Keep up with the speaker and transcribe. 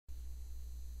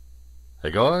Hey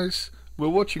guys, we're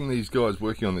watching these guys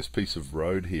working on this piece of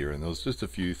road here, and there was just a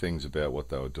few things about what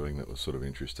they were doing that was sort of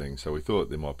interesting, so we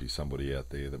thought there might be somebody out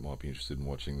there that might be interested in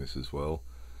watching this as well.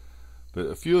 But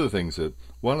a few of the things that,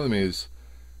 one of them is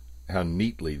how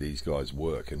neatly these guys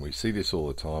work, and we see this all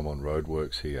the time on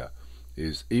roadworks here,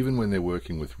 is even when they're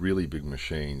working with really big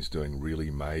machines doing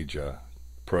really major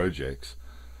projects,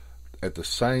 at the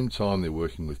same time they're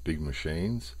working with big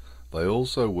machines, they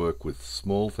also work with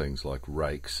small things like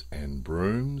rakes and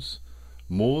brooms,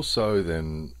 more so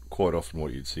than quite often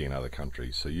what you'd see in other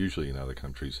countries. So usually in other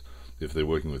countries, if they're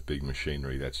working with big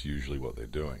machinery, that's usually what they're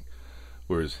doing.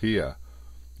 Whereas here,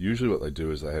 usually what they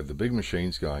do is they have the big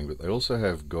machines going, but they also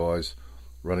have guys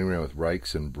running around with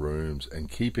rakes and brooms and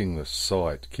keeping the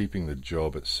site, keeping the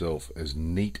job itself as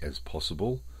neat as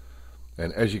possible.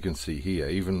 And as you can see here,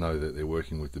 even though that they're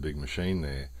working with the big machine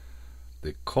there,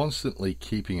 they're constantly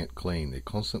keeping it clean. They're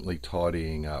constantly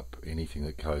tidying up anything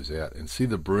that goes out. And see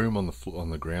the broom on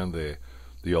the ground there,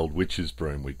 the old witch's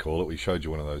broom we call it. We showed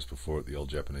you one of those before at the old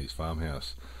Japanese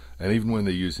farmhouse. And even when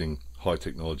they're using high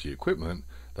technology equipment,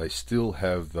 they still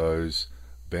have those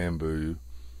bamboo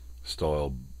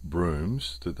style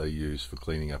brooms that they use for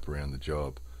cleaning up around the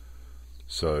job.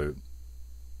 So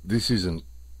this isn't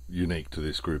unique to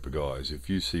this group of guys. If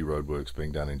you see roadworks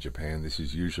being done in Japan, this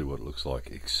is usually what it looks like.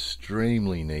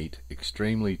 Extremely neat,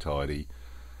 extremely tidy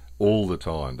all the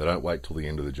time. They don't wait till the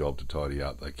end of the job to tidy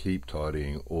up. They keep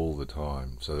tidying all the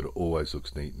time so that it always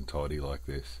looks neat and tidy like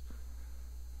this.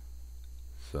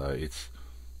 So it's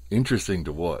interesting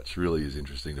to watch, really is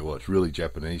interesting to watch, really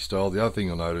Japanese style. The other thing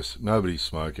you'll notice, nobody's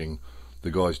smoking.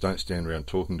 The guys don't stand around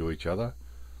talking to each other.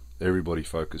 Everybody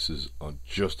focuses on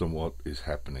just on what is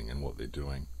happening and what they're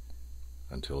doing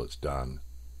until it's done.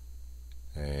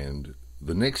 And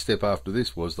the next step after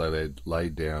this was they had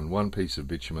laid down one piece of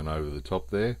bitumen over the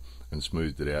top there and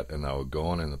smoothed it out, and they were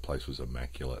gone, and the place was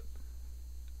immaculate.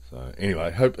 So anyway,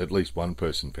 I hope at least one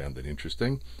person found that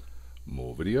interesting.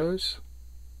 More videos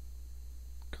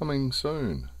coming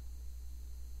soon.